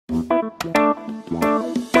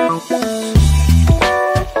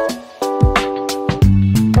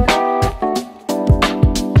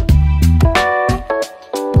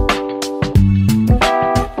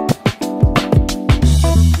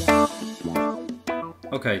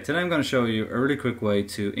Okay, today I'm going to show you a really quick way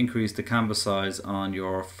to increase the canvas size on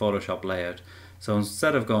your Photoshop layout. So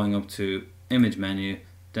instead of going up to image menu,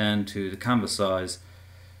 down to the canvas size,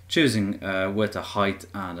 choosing width, a height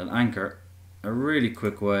and an anchor, a really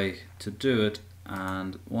quick way to do it,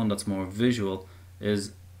 and one that's more visual,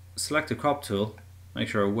 is select the crop tool, make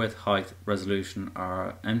sure width, height, resolution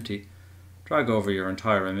are empty, drag over your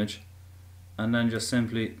entire image, and then just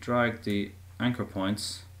simply drag the anchor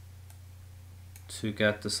points to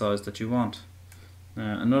get the size that you want.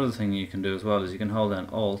 Another thing you can do as well is you can hold down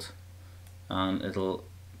Alt and it'll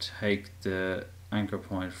take the anchor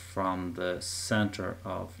point from the center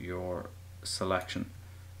of your selection.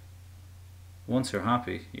 Once you're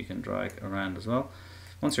happy, you can drag around as well.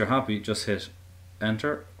 Once you're happy, just hit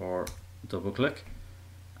enter or double click,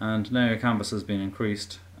 and now your canvas has been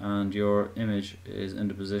increased and your image is in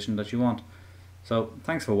the position that you want. So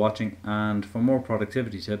thanks for watching, and for more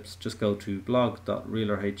productivity tips just go to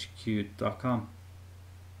blog.realerhq.com.